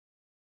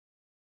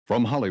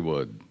From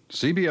Hollywood,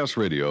 CBS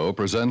Radio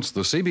presents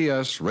the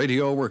CBS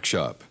Radio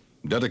Workshop,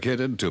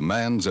 dedicated to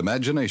man's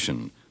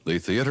imagination, the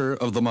theater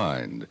of the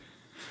mind.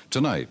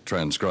 Tonight,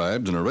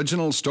 transcribed an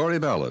original story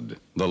ballad,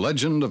 The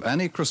Legend of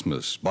Annie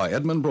Christmas by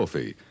Edmund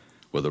Brophy,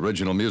 with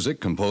original music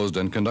composed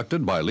and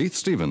conducted by Leith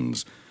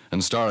Stevens,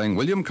 and starring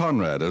William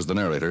Conrad as the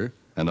narrator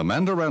and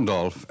Amanda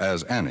Randolph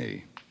as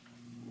Annie.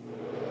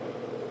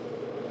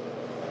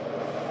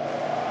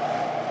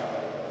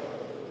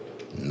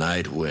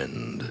 Night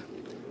wind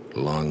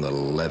along the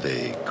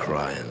levee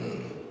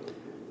crying,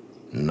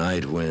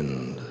 night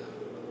wind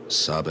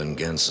sobbing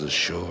against the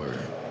shore,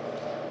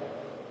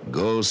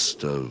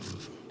 ghost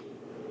of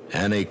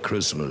Annie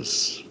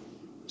Christmas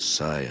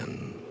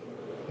sighing,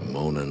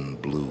 moaning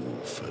blue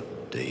for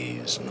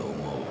days no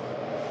more.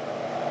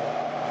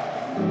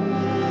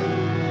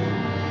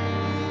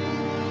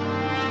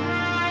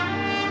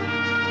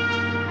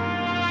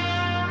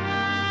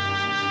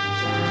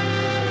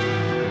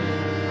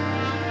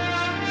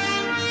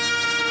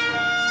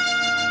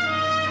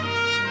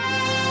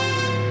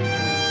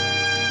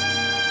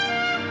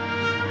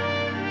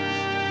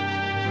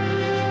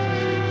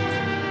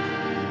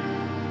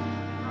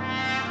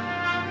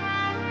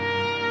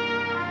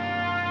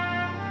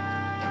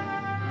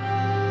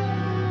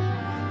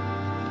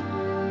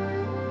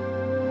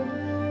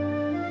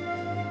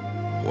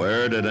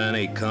 Where did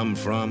Annie come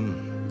from?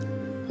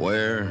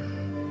 Where?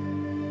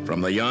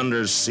 From the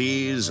yonder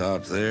seas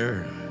out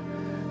there?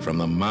 From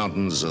the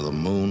mountains of the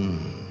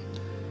moon?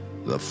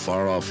 The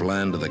far-off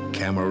land of the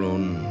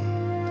Cameroon?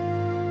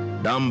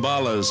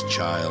 Dambala's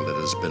child, it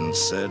has been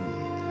said.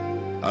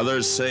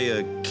 Others say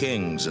a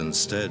king's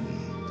instead.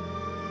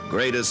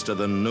 Greatest of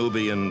the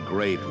Nubian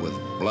great, with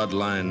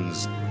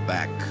bloodlines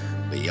back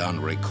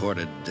beyond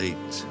recorded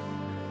date.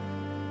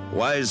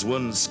 Wise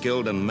ones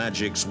skilled in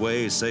magic's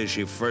way say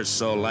she first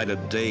saw light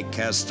of day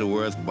cast to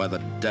earth by the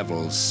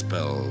devil's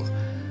spell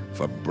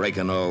for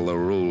breaking all the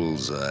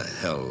rules of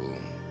hell.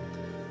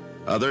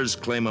 Others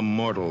claim a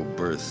mortal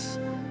birth,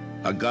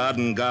 a god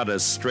and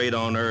goddess straight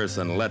on earth,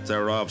 and let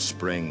their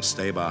offspring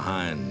stay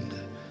behind,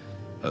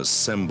 a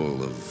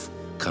symbol of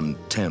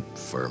contempt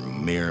for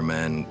mere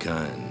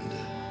mankind.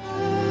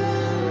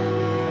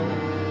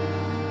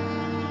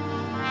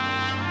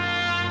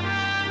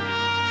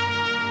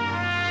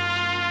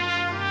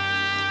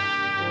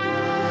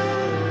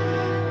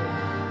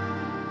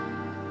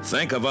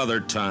 Think of other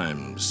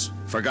times,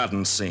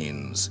 forgotten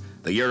scenes,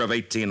 the year of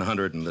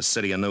 1800 in the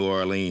city of New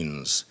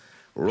Orleans.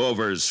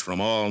 Rovers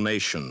from all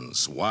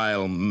nations,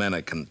 wild men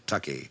of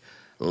Kentucky.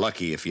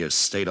 Lucky if you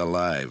stayed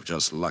alive,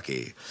 just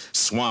lucky.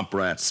 Swamp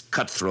rats,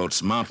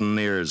 cutthroats,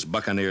 mountaineers,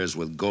 buccaneers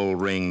with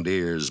gold-ringed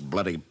ears,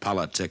 bloody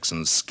politics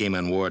and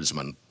scheming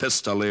wardsmen,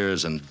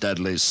 pistoliers and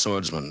deadly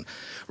swordsmen,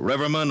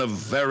 rivermen of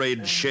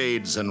varied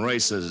shades and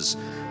races,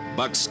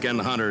 buckskin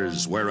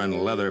hunters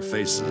wearing leather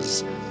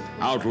faces,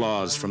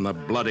 outlaws from the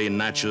bloody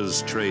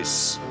Natchez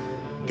Trace,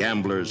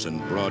 gamblers in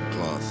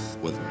broadcloth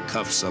with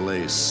cuffs of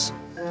lace.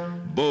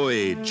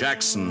 Bowie,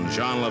 Jackson,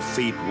 Jean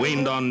Lafitte,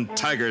 weaned on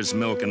tiger's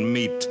milk and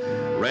meat,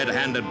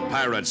 red-handed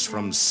pirates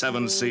from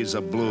 7 seas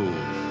of blue,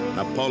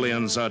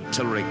 Napoleon's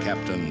artillery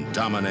captain,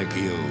 Dominic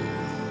Hugh.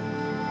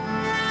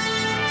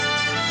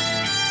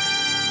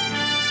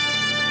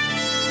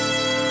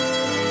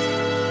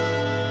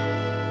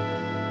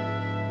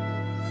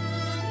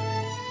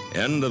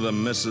 Into the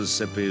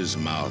Mississippi's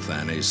mouth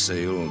Annie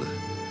sailed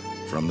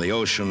from the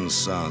ocean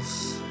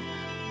south.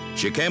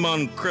 She came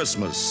on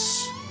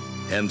Christmas,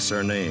 hence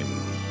her name,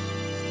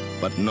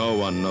 but no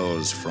one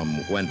knows from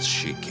whence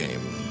she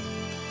came.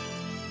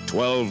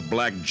 12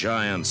 black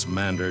giants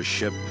manned her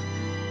ship,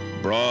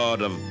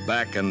 broad of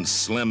back and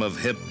slim of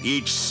hip,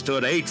 each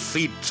stood 8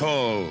 feet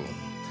tall.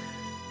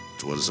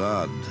 'Twas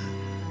odd,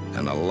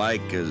 and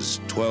alike as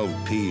 12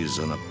 peas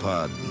in a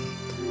pod.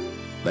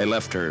 They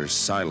left her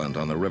silent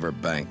on the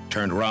riverbank,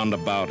 turned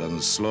roundabout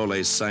and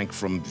slowly sank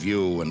from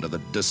view into the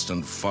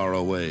distant far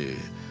away,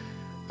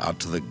 out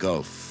to the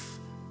Gulf,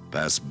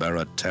 past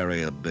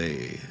Barataria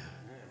Bay.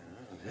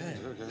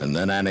 And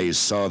then Annie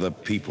saw the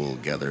people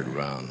gathered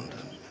round.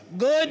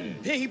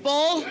 Good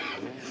people,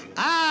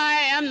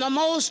 I am the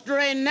most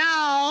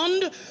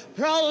renowned,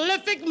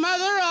 prolific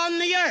mother on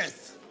the earth.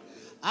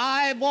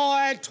 I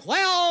bore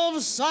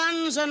 12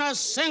 sons in a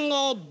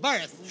single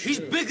birth.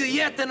 She's bigger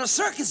yet than a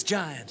circus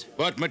giant.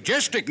 But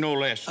majestic, no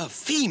less. A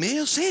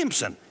female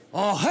Samson.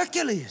 Or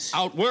Hercules.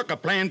 Outwork a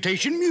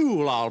plantation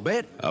mule, I'll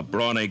bet. A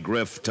brawny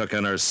griff took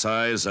in her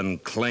size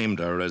and claimed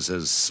her as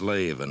his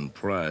slave and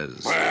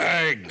prize.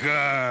 By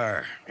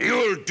gar,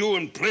 you'll do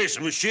in place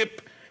of a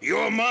ship.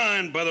 You're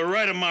mine by the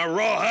right of my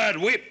rawhide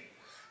whip.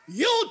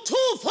 You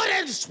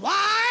two-footed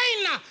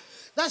swine!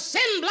 The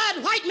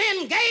sin-blood white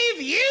men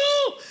gave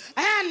you,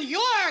 and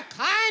your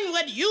kind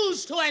would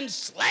use to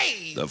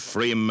enslave. The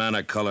free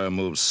manna color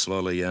moved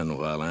slowly in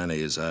while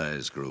Annie's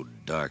eyes grew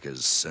dark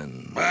as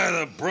sin. By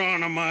the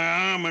brawn of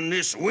my arm and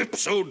this whip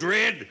so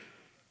dread,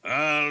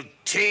 I'll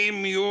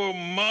tame your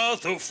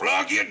mouth or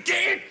flog you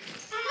dead.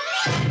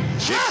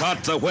 She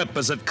caught the whip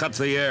as it cut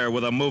the air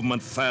with a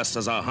movement fast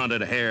as a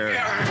hunted hare.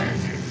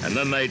 And And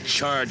then they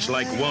charged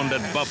like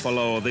wounded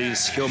buffalo,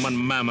 these human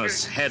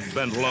mammoths, head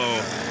bent low.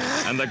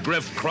 And the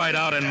griff cried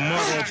out in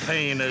mortal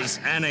pain as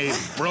Annie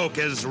broke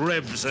his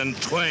ribs in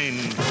twain.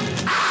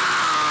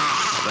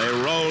 They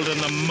rolled in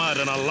the mud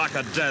in a lock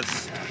of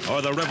death.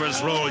 O'er the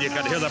river's roll, you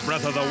could hear the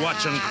breath of the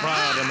watching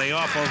crowd and the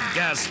awful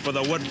gasp of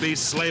the would-be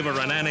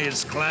slaver in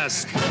Annie's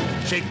clasp.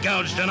 She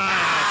gouged an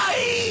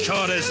eye,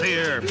 chawed his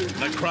ear.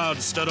 The crowd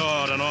stood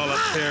awed and all of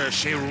fear.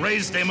 She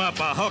raised him up,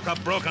 a hook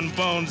of broken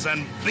bones,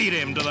 and beat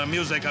him to the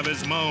music of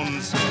his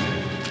moans.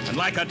 And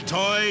like a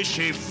toy,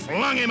 she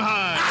flung him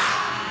high.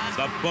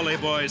 The bully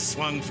boy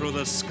swung through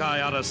the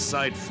sky out of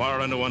sight,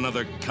 far into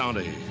another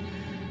county,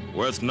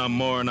 worth no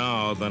more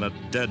now than a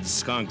dead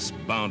skunk's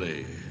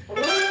bounty.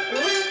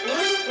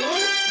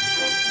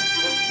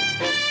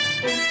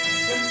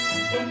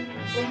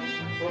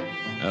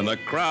 And the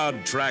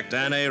crowd tracked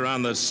Annie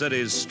around the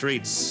city's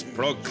streets,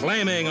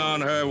 proclaiming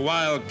on her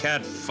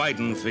wildcat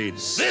fighting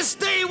feats. This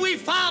day we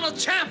found a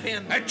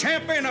champion. A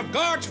champion of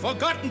God's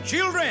forgotten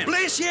children.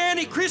 Bless you,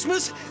 Annie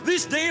Christmas.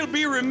 This day'll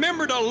be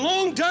remembered a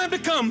long time to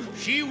come.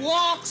 She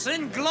walks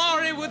in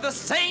glory with the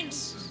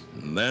saints.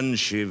 And then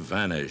she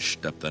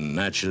vanished up the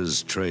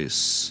Natchez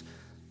Trace,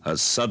 a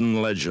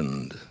sudden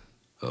legend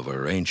of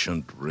her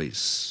ancient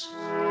race.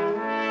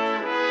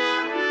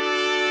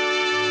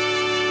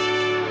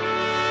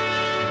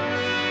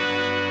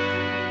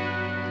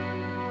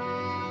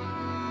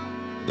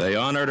 They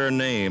honored her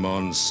name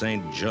on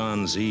St.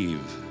 John's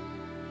Eve,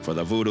 for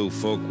the voodoo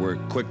folk were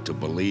quick to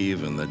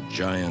believe in the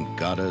giant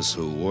goddess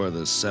who wore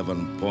the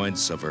 7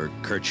 points of her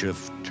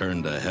kerchief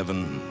turned to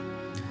heaven.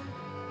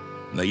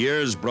 The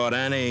years brought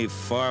Annie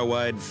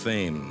far-wide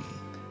fame.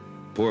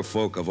 Poor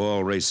folk of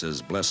all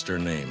races blessed her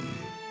name.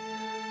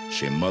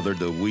 She mothered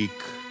the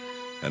weak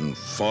and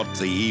fought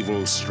the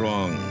evil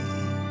strong.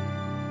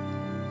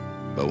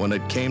 But when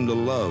it came to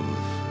love,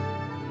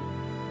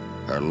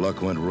 her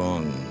luck went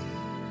wrong.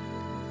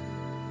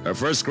 Her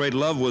first great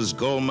love was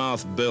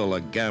Goldmouth Bill,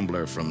 a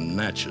gambler from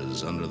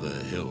Natchez under the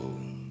hill.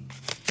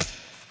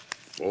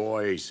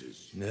 4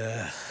 aces.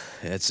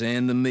 That's the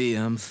end of me.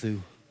 I'm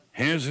through.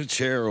 Here's a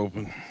chair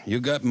open. You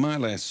got my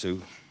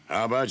lasso.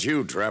 How about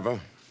you,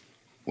 Trapper?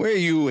 Where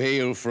you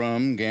hail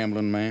from,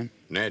 gambling man?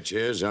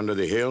 Natchez, under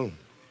the hill?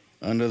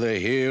 Under the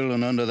hill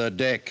and under the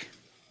deck.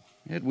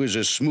 It was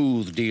a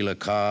smooth deal of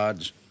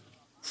cards.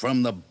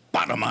 From the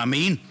bottom, I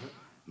mean.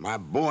 My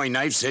boy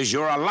knife says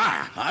you're a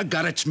liar. I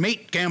got its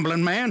mate,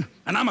 gambling man,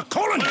 and I'm a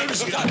calling you.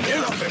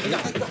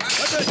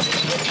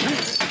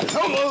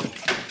 Hello.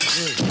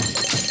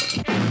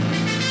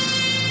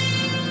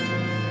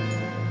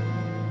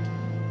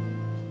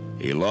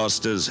 He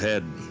lost his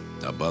head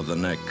above the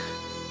neck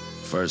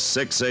for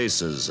 6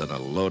 aces and a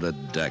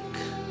loaded deck.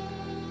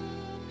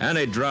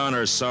 Annie drowned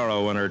her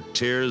sorrow and her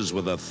tears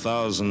with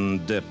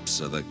 1,000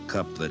 dips of the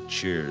cup that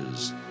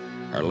cheers.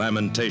 Her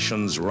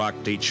lamentations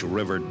rocked each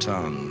river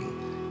town.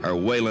 Her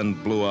wailing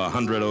blew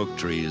 100 oak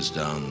trees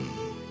down.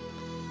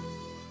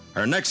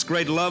 Her next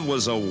great love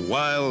was a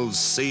wild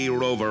sea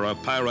rover, a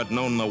pirate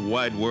known the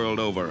wide world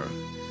over.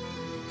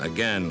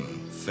 Again,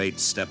 fate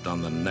stepped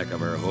on the neck of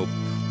her hope.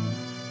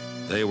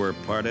 They were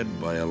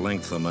parted by a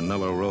length of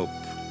manila rope.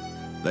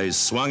 They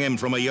swung him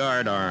from a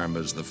yardarm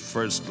as the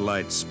first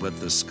light split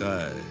the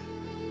sky.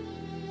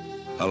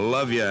 I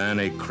love you,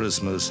 Annie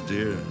Christmas,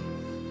 dear.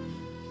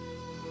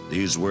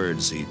 These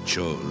words he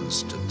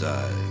chose to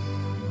die.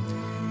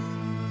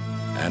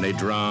 Annie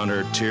drowned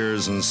her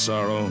tears and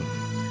sorrow,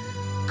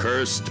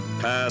 cursed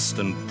past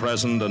and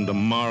present and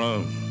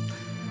tomorrow,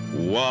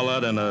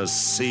 wallowed in a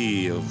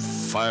sea of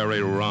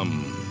fiery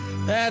rum.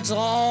 That's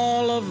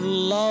all of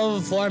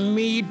love for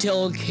me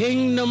till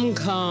kingdom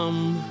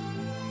come.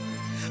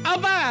 I'll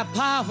buy a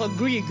powerful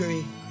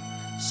gree-gree,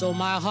 so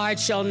my heart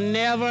shall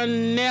never,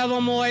 never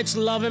more its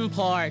love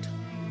impart.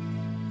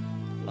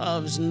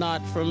 Love's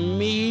not from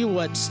me,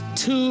 what's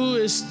 2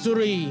 is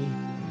 3.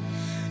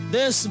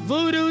 This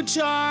voodoo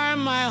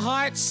charm my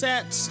heart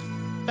sets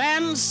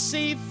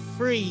fancy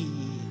free.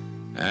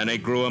 Annie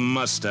grew a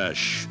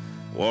mustache,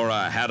 wore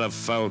a hat of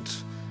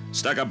felt,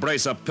 stuck a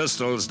brace of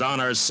pistols down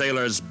her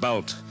sailor's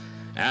belt.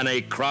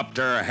 Annie cropped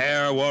her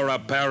hair, wore a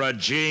pair of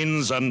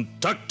jeans, and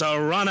took to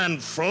running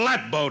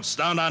flatboats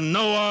down to New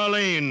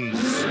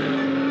Orleans.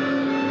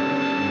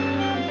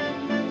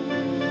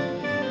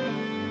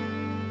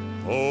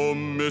 Oh,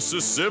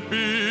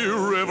 Mississippi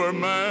River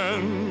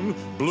man,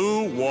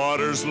 blue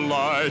waters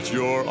light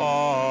your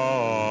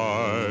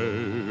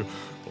eye.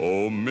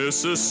 Oh,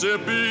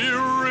 Mississippi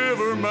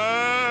River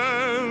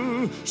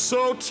man,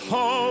 so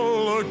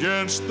tall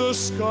against the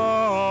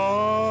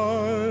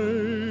sky.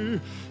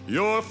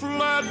 Your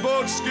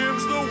flatboat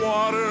skims the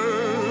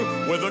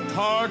water with a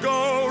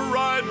cargo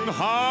riding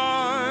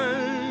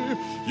high.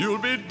 You'll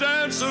be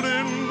dancing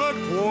in the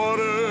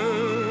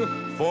quarter,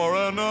 for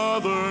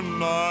another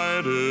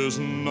night is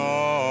nigh.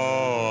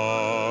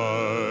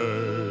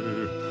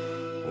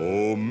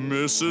 Oh,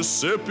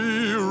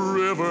 Mississippi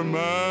River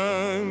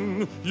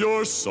man,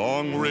 your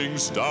song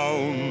rings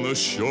down the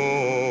shore.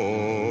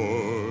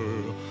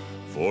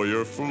 For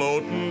you're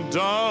floating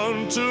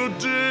down to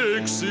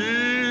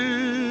Dixie,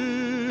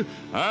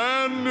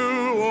 and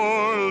New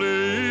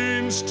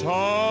Orleans town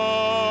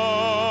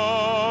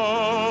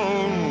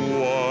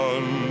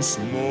once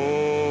more.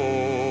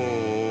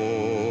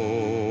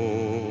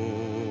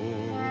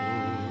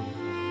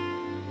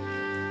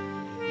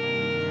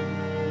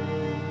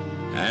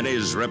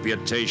 Annie's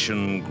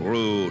reputation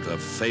grew to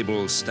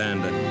fable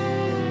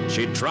standing.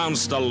 She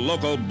trounced a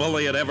local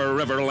bully at every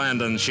river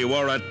landing. She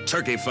wore a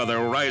turkey feather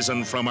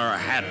rising from her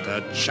hat,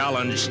 a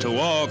challenge to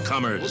all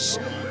comers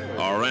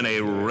or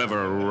any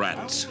river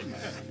rat.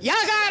 You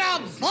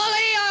got a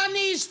bully on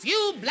these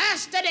few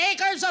blasted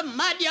acres of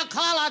mud you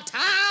call a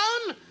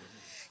town?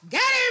 Get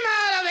him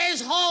out of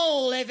his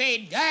hole if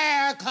he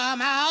dare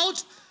come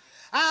out.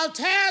 I'll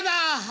tear the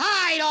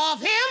hide off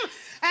him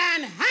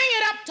and hang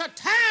it up to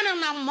tan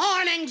in the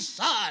morning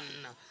sun.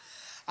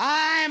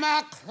 I'm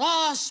a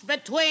cross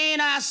between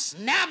a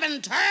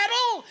snapping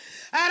turtle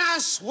and a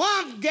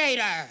swamp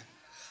gator.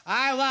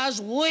 I was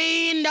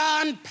weaned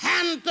on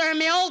panther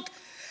milk,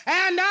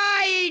 and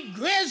I eat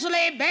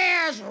grizzly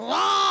bears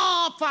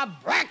raw for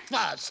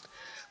breakfast.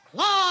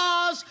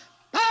 Claws,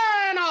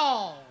 fur and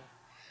all.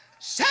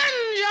 Send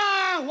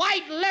your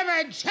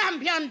white-livered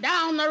champion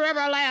down the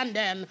river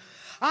landing.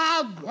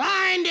 I'll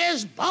grind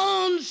his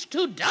bones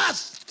to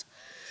dust.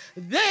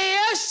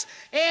 This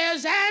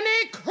is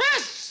Annie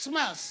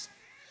Christmas.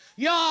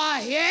 You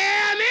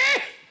hear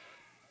me?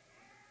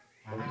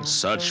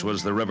 Such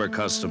was the river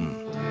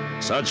custom.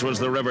 Such was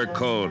the river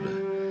code.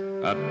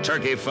 A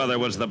turkey feather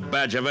was the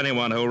badge of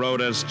anyone who rode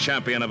as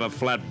champion of a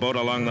flatboat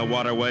along the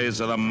waterways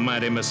of the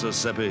mighty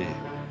Mississippi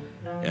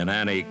in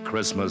Annie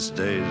Christmas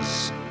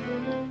days.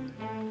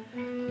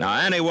 Now,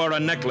 Annie wore a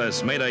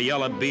necklace made of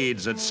yellow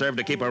beads that served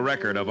to keep a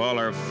record of all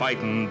her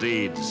fighting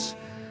deeds.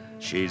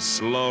 She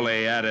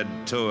slowly added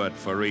to it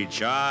for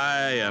each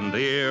eye and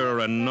ear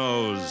and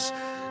nose,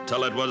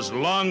 till it was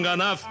long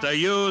enough to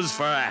use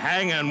for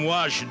hanging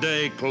wash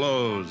day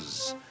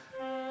clothes.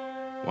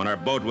 When her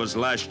boat was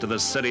lashed to the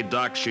city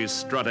dock, she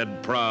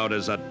strutted proud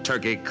as a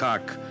turkey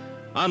cock.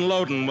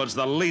 Unloading was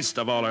the least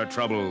of all her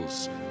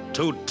troubles.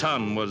 2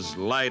 ton was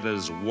light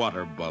as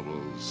water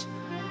bubbles.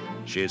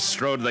 She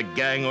strode the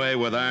gangway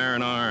with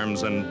iron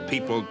arms, and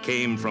people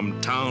came from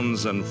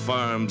towns and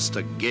farms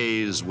to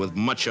gaze with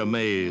much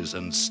amaze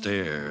and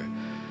stare,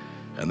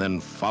 and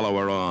then follow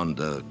her on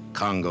to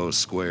Congo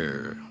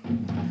Square.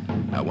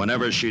 Now,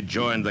 whenever she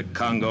joined the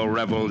Congo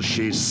revels,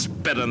 she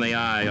spit in the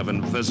eye of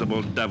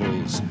invisible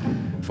devils.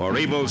 For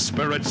evil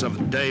spirits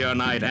of day or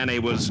night, Annie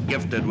was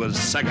gifted with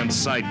second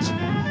sight.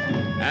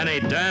 Annie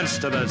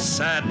danced to the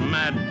sad,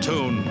 mad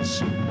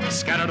tunes,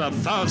 scattered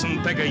 1,000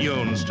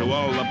 picayunes to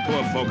all the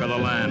poor folk of the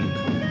land.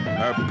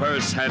 Her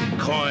purse had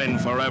coin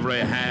for every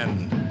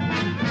hand.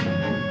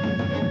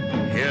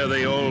 Hear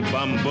the old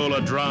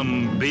bambula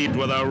drum beat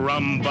with a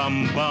rum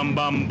bum bum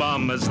bum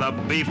bum as the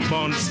beef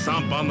bones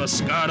thump on the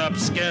scarred up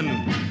skin.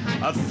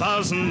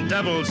 1,000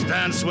 devils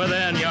dance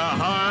within your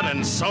heart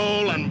and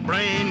soul and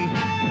brain,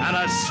 and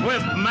a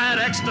swift mad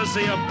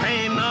ecstasy of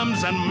pain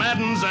numbs and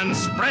maddens and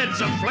spreads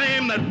a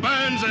flame that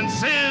burns and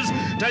sears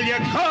till you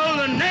call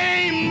the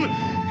name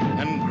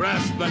and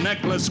grasp the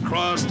necklace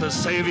cross to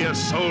save your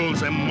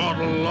soul's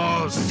immortal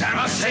laws.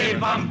 Say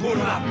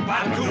bambula,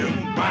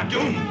 badum,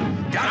 badum.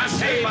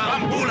 Say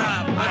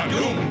bambula,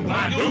 badum,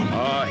 badum.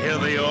 Oh, hear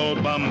the old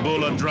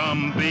bambula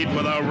drum beat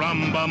with a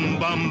rum bum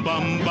bum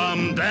bum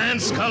bum.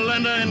 Dance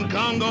calendar in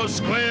Congo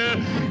Square.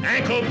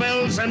 Ankle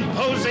bells and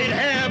posied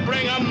hair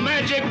bring a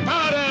magic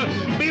powder.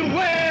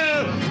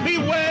 Beware,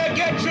 beware,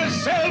 get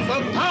yourself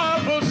a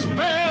powerful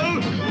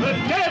spell. The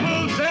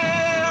devil's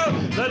there,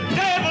 the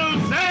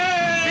devil's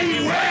there.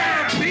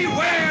 Beware,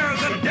 beware,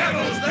 the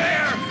devil's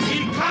there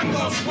in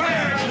Congo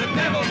Square. The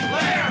devil's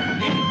there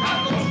in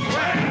Congo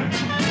Square.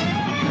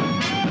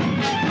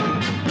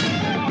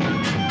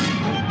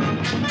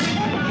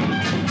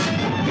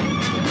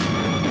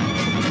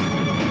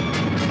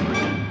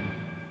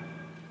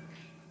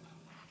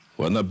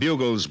 When the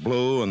bugles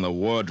blew and the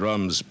war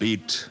drums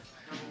beat,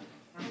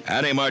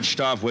 Annie marched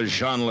off with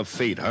Jean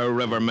Lafitte, her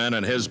rivermen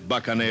and his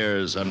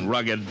buccaneers and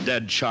rugged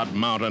dead-shot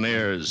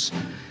mountaineers.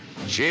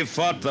 She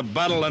fought the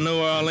Battle of New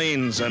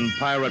Orleans in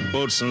pirate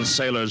boots and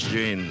sailor's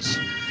jeans.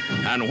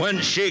 And when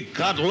she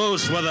cut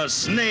loose with a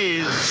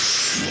sneeze,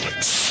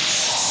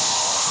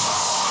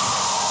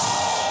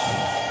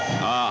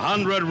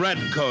 100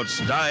 redcoats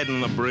died in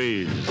the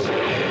breeze.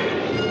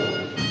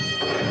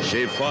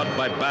 She fought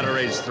by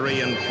batteries 3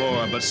 and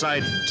 4,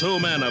 beside 2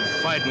 men of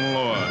fighting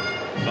lore,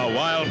 the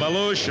wild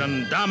Belush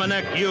and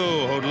Dominic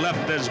Hugh, who'd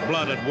left his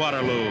blood at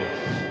Waterloo.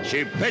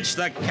 She pitched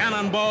the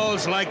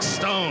cannonballs like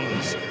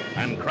stones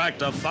and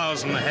cracked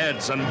 1,000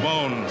 heads and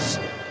bones.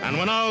 And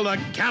when all the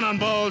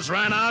cannonballs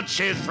ran out,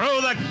 she threw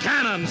the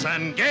cannons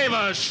and gave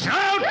a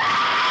shout.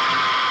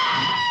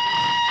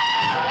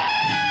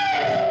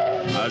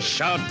 A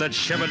shout that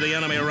shivered the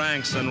enemy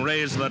ranks and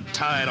raised the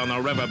tide on the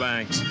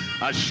riverbanks.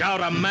 A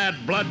shout of mad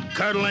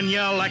blood-curdling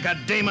yell like a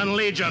demon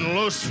legion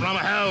loose from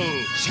hell.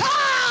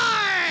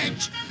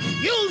 Charge!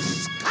 You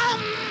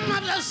scum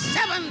of the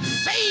 7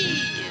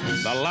 seas!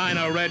 The line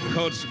of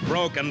redcoats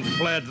broke and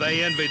fled.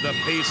 They envied the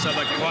peace of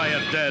the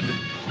quiet dead.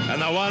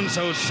 And the ones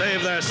who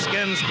saved their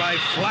skins by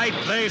flight,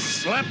 they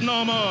slept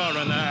no more,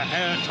 and their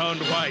hair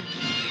turned white.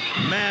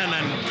 Men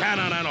and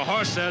cannon and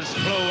horses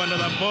flew into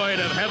the void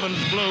of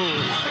heaven's blue,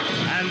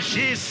 and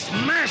she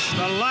smashed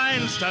the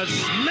lines to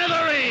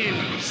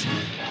smithereens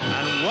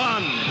and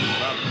won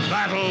the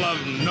Battle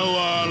of New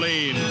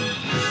Orleans.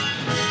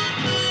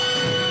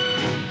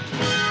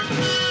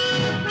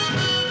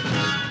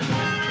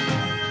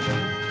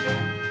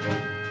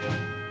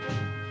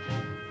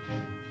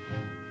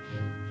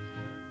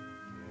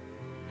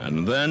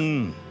 And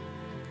then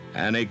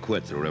Annie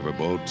quit the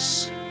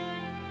riverboats,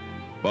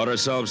 bought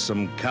herself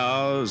some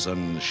cows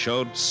and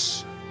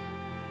shoats,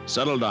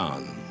 settled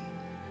down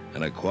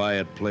in a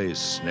quiet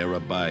place near a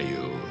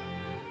bayou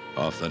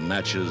off the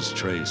Natchez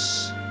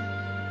Trace.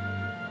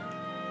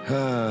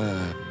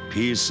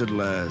 Peace at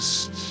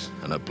last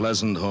and a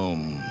pleasant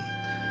home.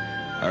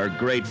 Her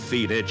great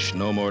feet itched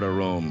no more to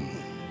roam.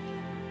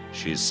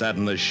 She sat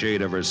in the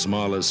shade of her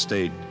small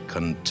estate,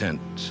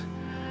 content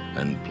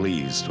and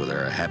pleased with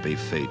her happy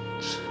fate.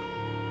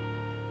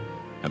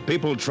 And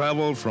people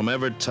traveled from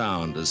every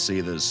town to see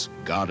this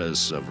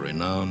goddess of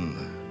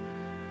renown,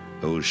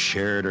 who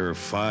shared her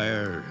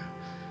fire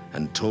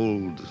and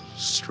told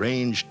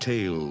strange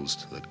tales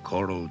to the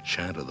choral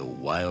chant of the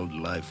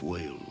wildlife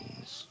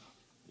whales.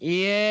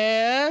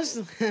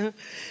 Yes,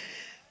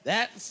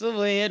 that's the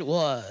way it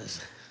was.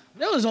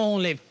 There was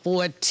only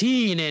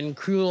 14 in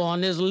crew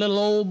on this little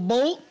old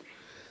boat,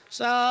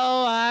 so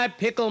I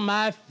pickled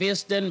my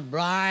fist in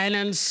brine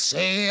and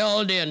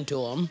sailed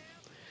into 'em.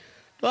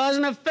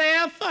 'Twasn't a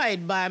fair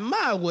fight by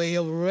my way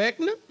of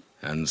reckoning.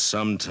 And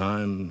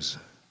sometimes,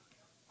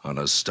 on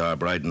a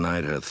starbright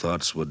night, her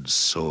thoughts would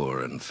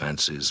soar in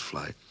fancy's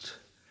flight.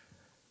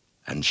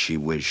 And she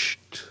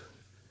wished,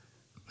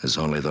 as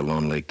only the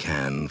lonely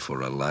can,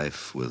 for a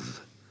life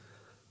with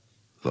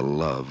the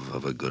love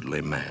of a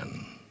goodly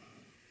man.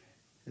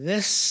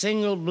 This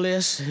single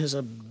bliss is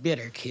a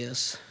bitter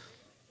kiss.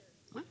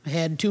 I've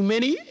had too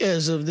many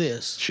years of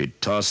this. She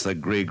tossed the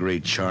gree-gree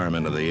charm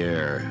into the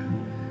air,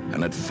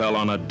 and it fell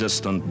on a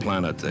distant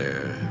planet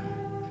there.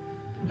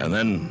 And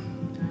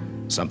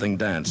then something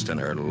danced in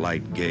her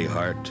light, gay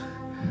heart.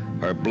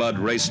 Her blood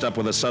raced up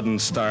with a sudden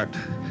start.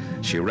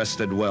 She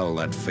rested well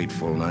that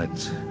fateful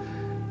night,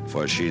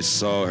 for she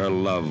saw her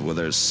love with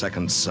her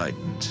second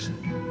sight.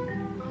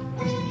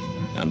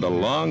 And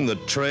along the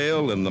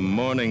trail in the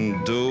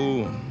morning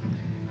dew,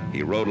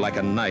 he rode like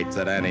a knight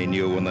that Annie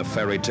knew in the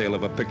fairy tale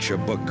of a picture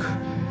book.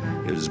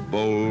 His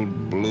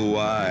bold blue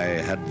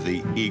eye had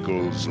the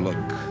eagle's look.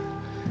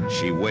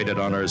 She waited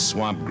on her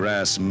swamp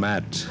grass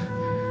mat,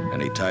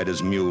 and he tied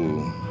his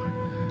mule,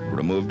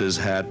 removed his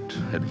hat,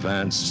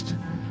 advanced,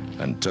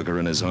 and took her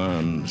in his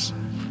arms.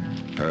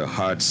 Her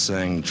heart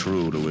sang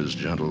true to his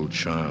gentle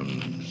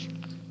charms.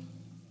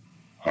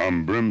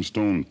 I'm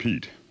Brimstone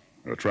Pete,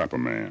 a trapper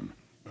man.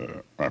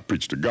 I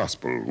preach the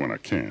gospel when I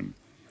can.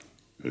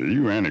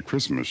 You Annie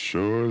Christmas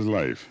sure is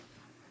life.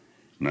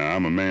 Now,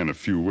 I'm a man of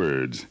few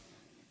words.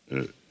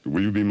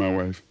 Will you be my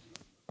wife?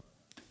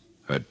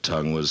 Her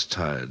tongue was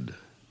tied,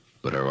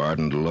 but her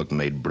ardent look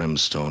made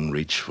Brimstone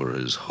reach for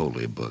his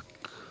holy book.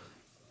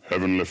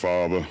 Heavenly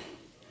Father,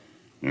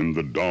 in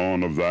the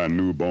dawn of thy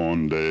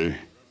newborn day,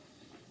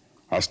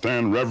 I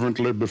stand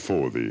reverently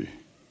before thee.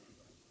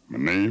 My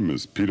name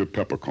is Peter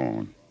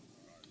Peppercorn,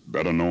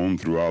 better known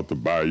throughout the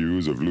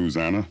bayous of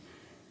Louisiana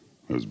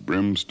as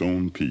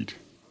Brimstone Pete.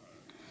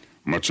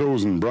 My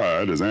chosen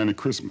bride is Annie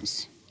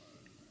Christmas.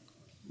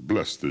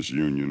 Bless this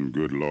union,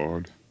 good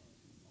Lord.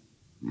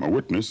 My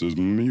witness is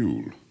my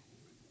mule,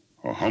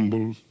 a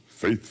humble,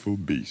 faithful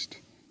beast,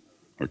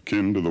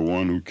 akin to the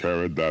one who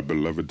carried thy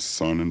beloved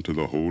son into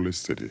the holy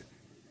city.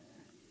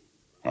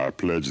 I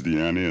pledge thee,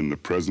 Annie, in the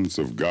presence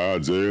of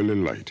God's early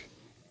light,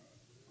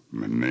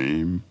 my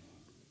name,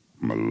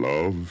 my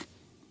love,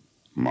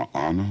 my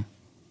honor,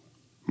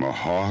 my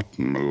heart,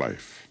 and my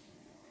life.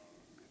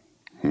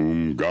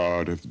 Whom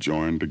God hath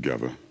joined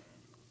together,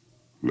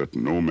 let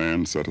no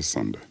man set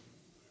asunder.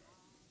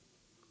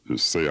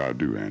 Just say I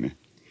do, Annie.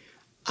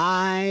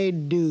 I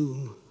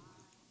do.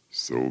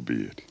 So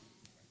be it.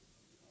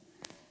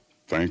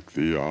 Thank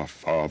thee, our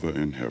Father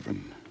in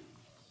heaven.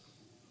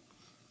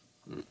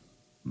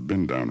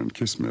 Bend down and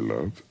kiss me,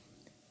 love.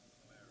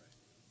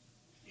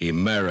 He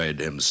married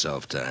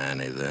himself to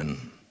Annie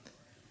then,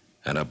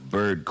 and a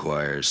bird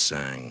choir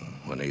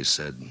sang when he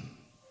said,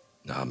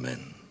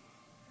 Amen.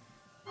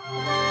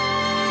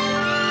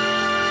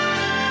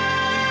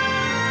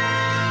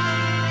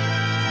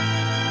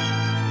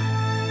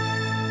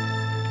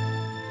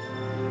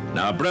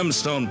 Now,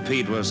 Brimstone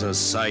Pete was a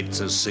sight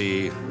to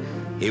see.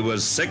 He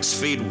was 6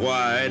 feet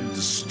wide,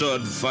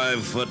 stood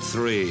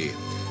 5'3".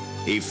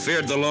 He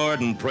feared the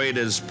Lord and prayed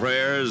his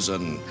prayers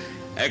and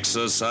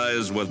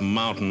exercised with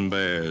mountain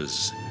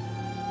bears.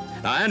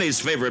 Now, Annie's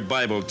favorite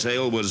Bible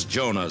tale was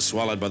Jonah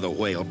swallowed by the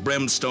whale.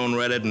 Brimstone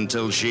read it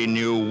until she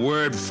knew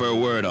word for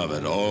word of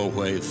it all the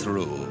way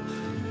through.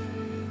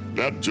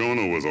 That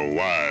Jonah was a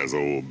wise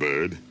old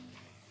bird.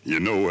 You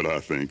know what I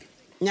think?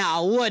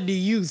 Now, what do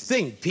you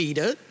think,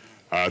 Peter?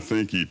 I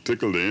think he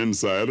tickled the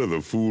inside of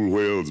the fool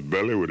whale's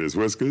belly with his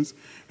whiskers,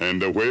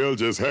 and the whale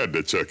just had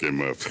to chuck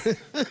him up.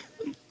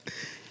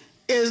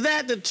 Is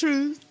that the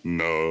truth?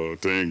 No,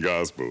 it ain't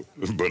gospel,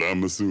 but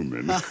I'm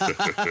assuming.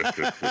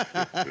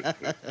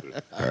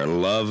 Her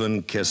love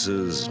and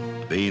kisses,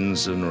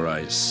 beans and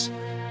rice,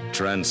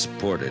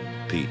 transported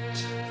Pete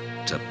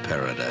to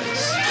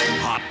paradise.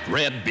 Hot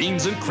red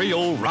beans and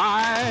Creole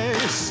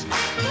rice,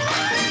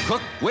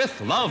 cooked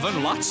with love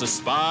and lots of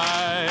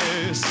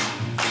spice.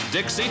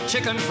 Dixie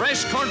chicken,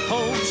 fresh corn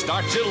pone,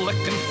 start you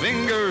licking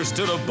fingers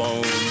to the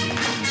bone.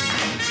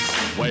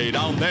 Way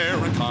down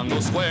there in Congo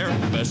Square,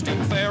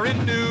 besting fair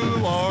in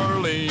New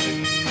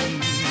Orleans.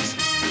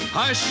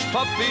 Hush,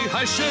 puppy,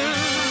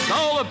 hushes,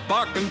 all the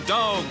barking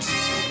dogs.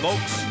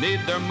 Folks need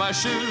their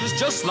mushes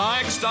just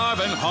like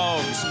starving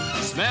hogs.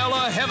 Smell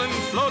of heaven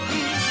floating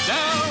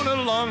down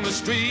along the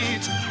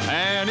street,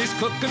 and he's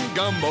cooking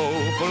gumbo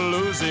for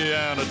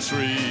Louisiana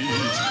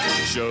treat.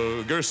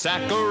 Sugar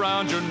sack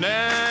around your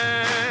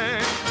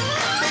neck,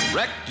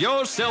 wreck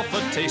yourself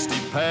a tasty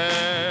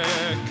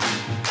peck.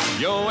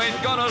 You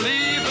ain't gonna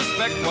leave a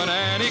speck when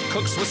Annie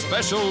cooks with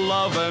special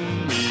love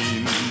and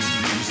means.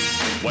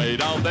 Way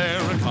down there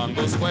in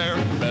Congo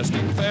Square,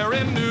 besting fair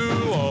in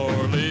New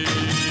Orleans.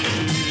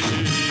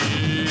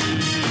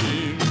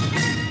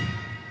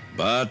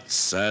 But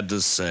sad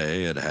to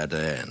say, it had to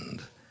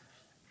end.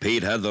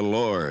 Pete had the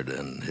Lord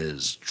and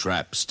his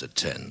traps to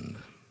tend.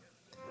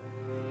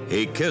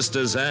 He kissed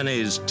his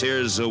Annie's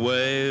tears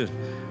away,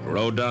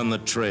 rode down the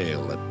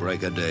trail at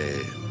break of day.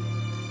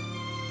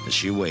 As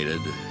she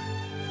waited,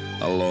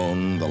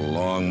 alone the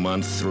long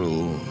month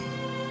through,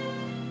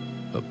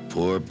 but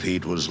poor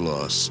Pete was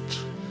lost,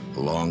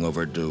 long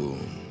overdue.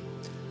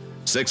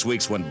 6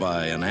 weeks went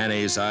by, and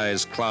Annie's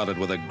eyes clouded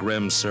with a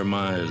grim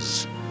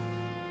surmise.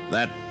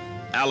 That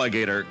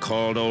alligator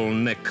called Old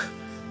Nick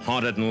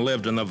haunted and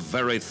lived in the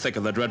very thick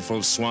of the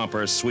dreadful swamp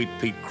where Sweet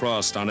Pete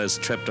crossed on his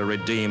trip to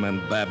redeem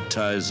and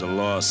baptize the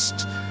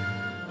lost.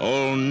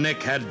 Old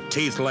Nick had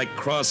teeth like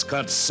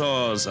cross-cut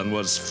saws and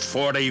was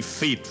 40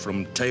 feet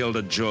from tail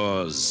to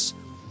jaws.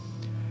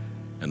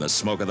 In the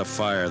smoke of the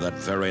fire that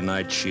very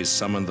night, she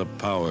summoned the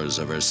powers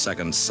of her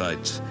second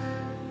sight.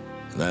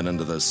 Then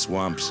into the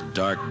swamp's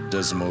dark,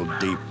 dismal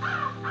deep,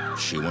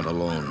 she went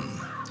alone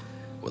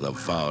with a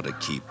vow to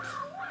keep.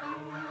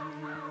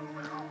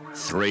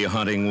 3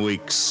 hunting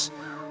weeks,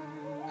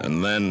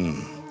 and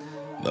then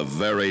the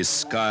very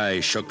sky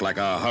shook like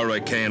a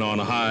hurricane on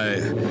high.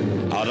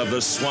 Out of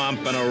the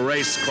swamp in a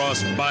race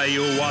cross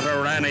bayou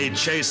water, Annie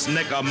chased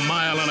Nick 1.25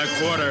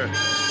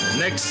 miles.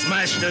 Nick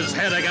smashed his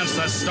head against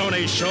the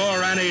stony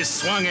shore. Annie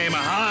swung him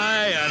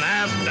high and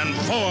aft and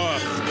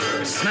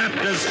forth, snapped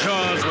his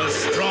jaws with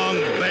strong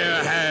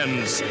bare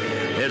hands.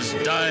 His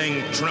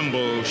dying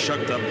tremble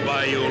shook the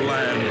bayou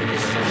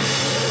lands.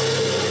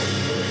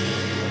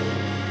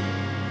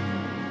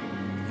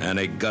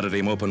 Annie gutted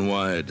him open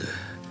wide,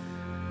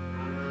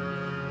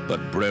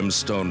 but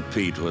Brimstone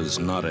Pete was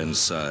not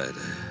inside.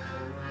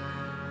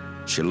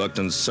 She looked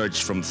and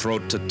searched from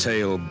throat to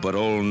tail, but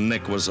Old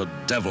Nick was a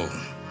devil,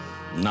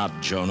 not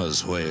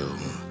Jonah's whale.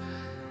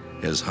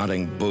 His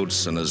hunting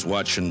boots and his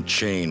watch and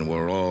chain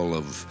were all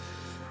of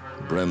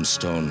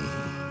brimstone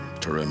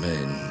to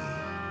remain.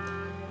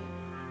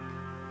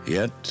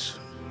 Yet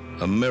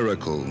a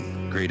miracle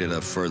greeted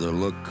a further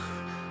look.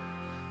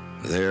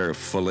 There,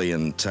 fully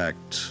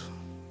intact,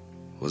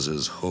 was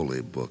his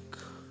holy book.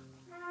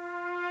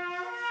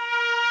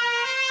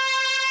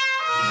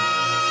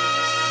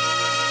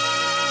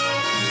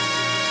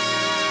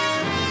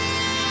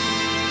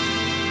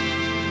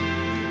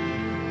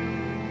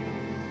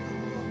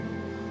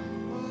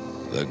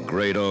 The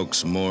great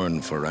oaks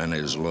mourned for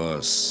Annie's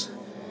loss.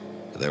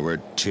 There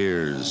were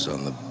tears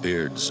on the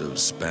beards of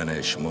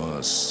Spanish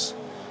moss.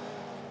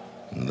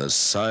 And the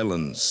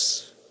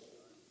silence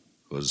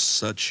was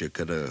such you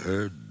could have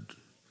heard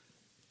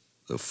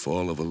the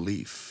fall of a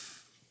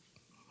leaf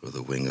or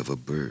the wing of a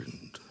bird.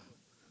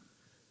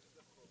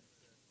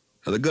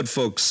 Now, the good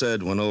folks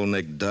said when Old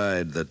Nick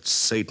died that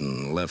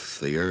Satan left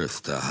the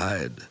earth to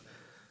hide,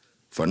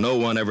 for no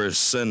one ever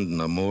sinned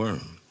no more,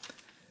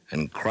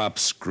 and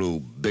crops grew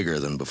bigger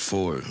than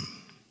before.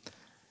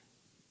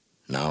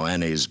 Now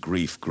Annie's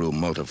grief grew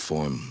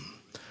multiform.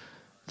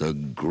 The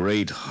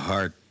great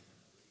heart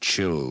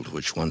chilled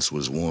which once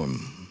was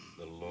warm.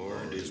 The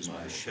Lord is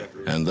my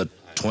shepherd. And the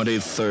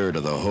 23rd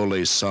of the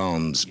holy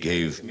Psalms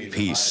gave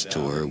peace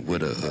to her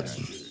widowhood.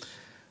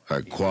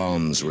 Her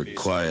qualms were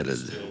quieted.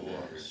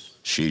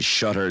 She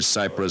shut her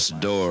cypress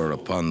door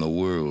upon the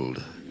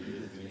world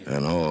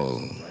and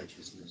all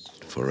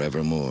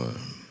forevermore.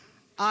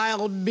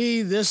 I'll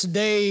be this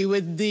day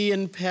with thee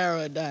in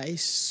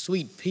paradise,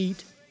 sweet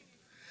Pete.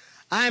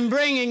 I'm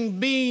bringing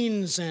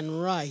beans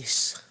and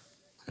rice.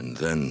 And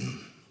then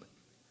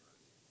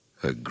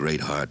her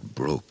great heart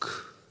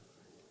broke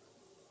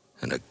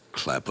in a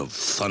clap of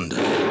thunder.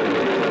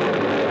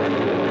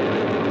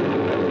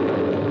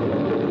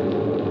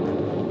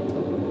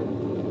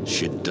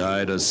 She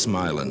died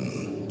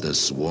a-smiling,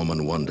 this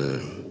woman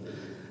wonder,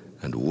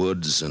 and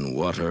woods and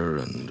water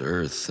and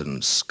earth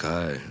and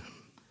sky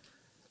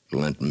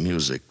lent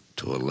music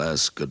to a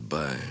last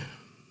goodbye.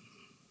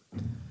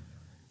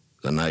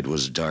 The night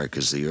was dark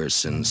as the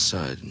earth's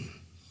inside.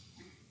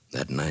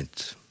 That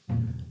night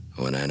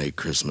when Annie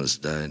Christmas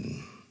died,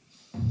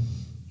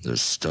 the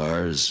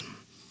stars,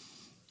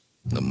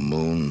 the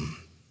moon,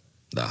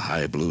 the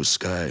high blue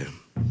sky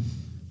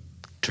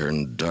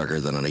turned darker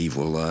than an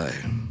evil eye.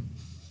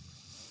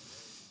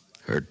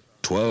 Her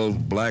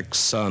 12 black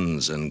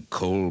sons in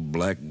coal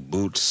black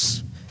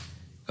boots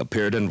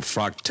appeared in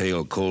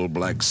frock-tail coal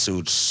black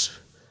suits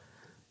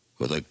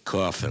with a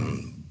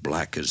coffin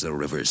black as the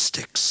river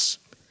Styx,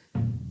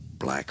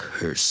 black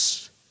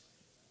hearse,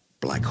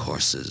 black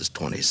horses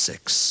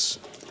 26.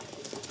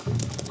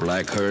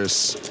 Black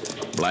hearse,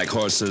 black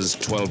horses,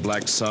 12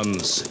 black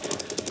sons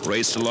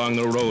raced along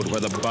the road where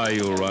the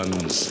bayou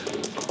runs.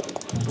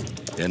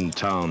 In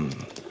town,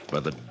 by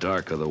the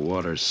dark of the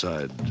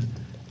waterside,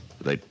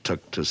 they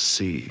took to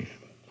sea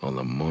on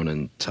the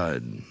morning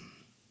tide.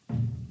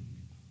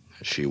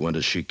 She went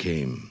as she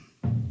came,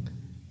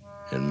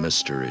 in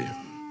mystery,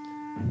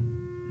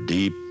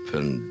 deep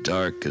and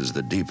dark as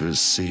the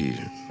deepest sea.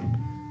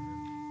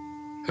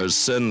 Her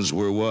sins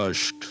were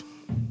washed,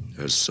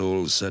 her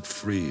soul set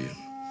free,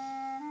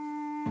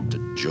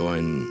 to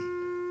join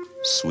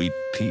sweet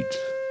Pete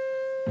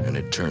in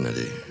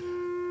eternity.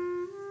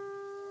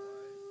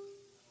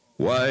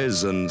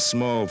 Wise and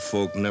small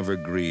folk never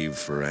grieve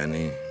for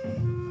Annie.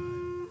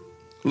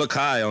 Look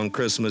high on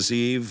Christmas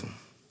Eve.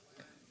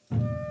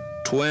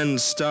 Twin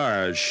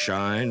stars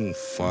shine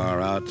far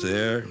out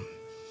there,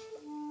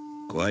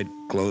 quite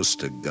close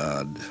to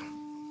God,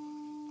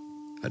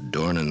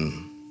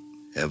 adorning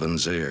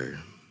heaven's air.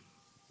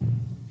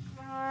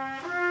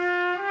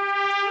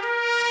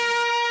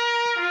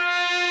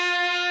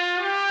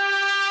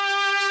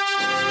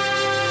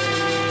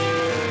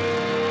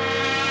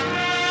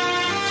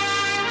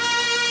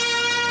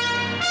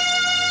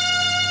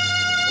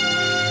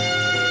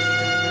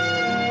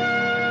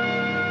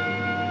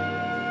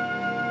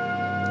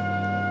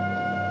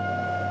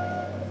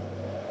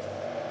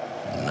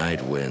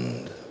 Night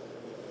wind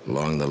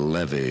along the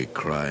levee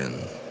crying.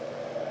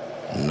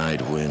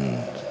 Night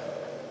wind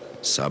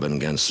sobbing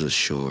against the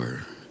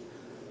shore.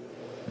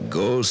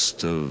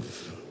 Ghost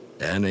of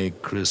Annie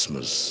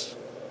Christmas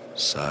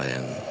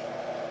sighing.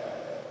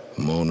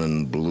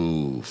 Moaning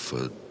blue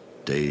for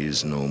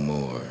days no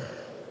more.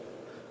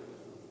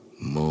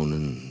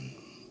 Moaning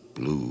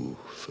blue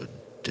for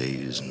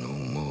days no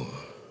more.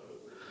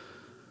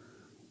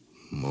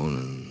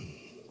 Moaning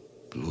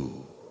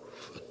blue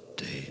for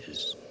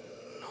days.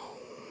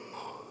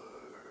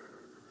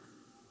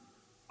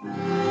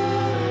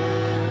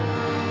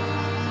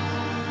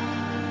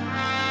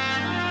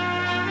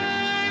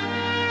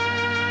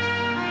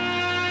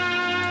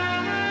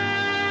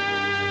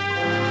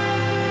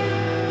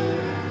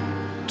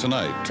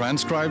 Tonight,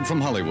 transcribed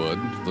from Hollywood,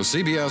 the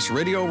CBS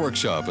Radio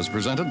Workshop has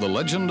presented The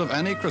Legend of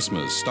Annie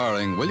Christmas,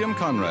 starring William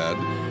Conrad,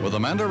 with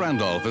Amanda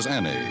Randolph as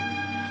Annie.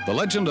 The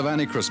Legend of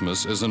Annie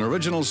Christmas is an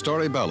original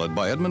story ballad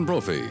by Edmund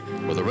Brophy,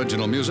 with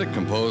original music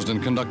composed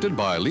and conducted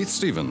by Leith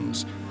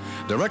Stevens.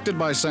 Directed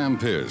by Sam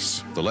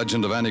Pierce, The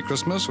Legend of Annie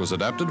Christmas was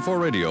adapted for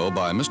radio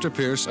by Mr.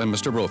 Pierce and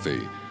Mr.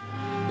 Brophy.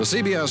 The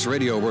CBS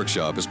Radio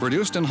Workshop is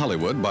produced in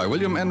Hollywood by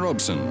William N.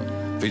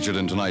 Robeson. Featured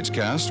in tonight's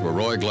cast were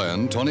Roy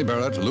Glenn, Tony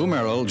Barrett, Lou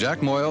Merrill, Jack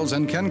Moyles,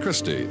 and Ken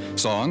Christie.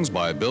 Songs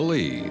by Bill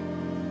Lee.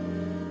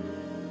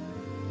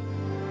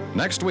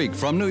 Next week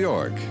from New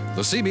York,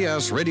 the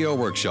CBS Radio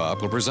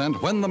Workshop will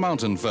present When the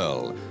Mountain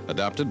Fell,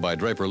 adapted by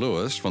Draper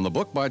Lewis from the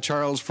book by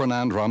Charles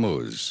Fernand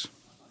Ramuz.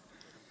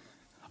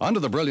 Under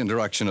the brilliant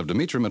direction of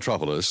Dmitri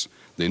Mitropoulos,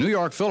 the New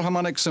York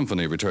Philharmonic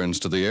Symphony returns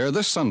to the air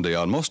this Sunday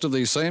on most of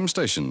these same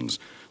stations.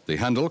 The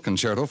Handel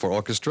Concerto for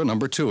Orchestra No.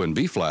 2 in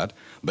B-flat,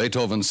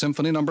 Beethoven's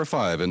Symphony No.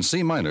 5 in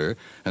C minor,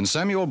 and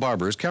Samuel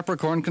Barber's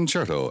Capricorn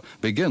Concerto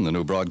begin the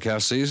new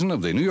broadcast season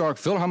of the New York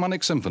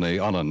Philharmonic Symphony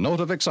on a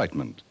note of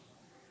excitement.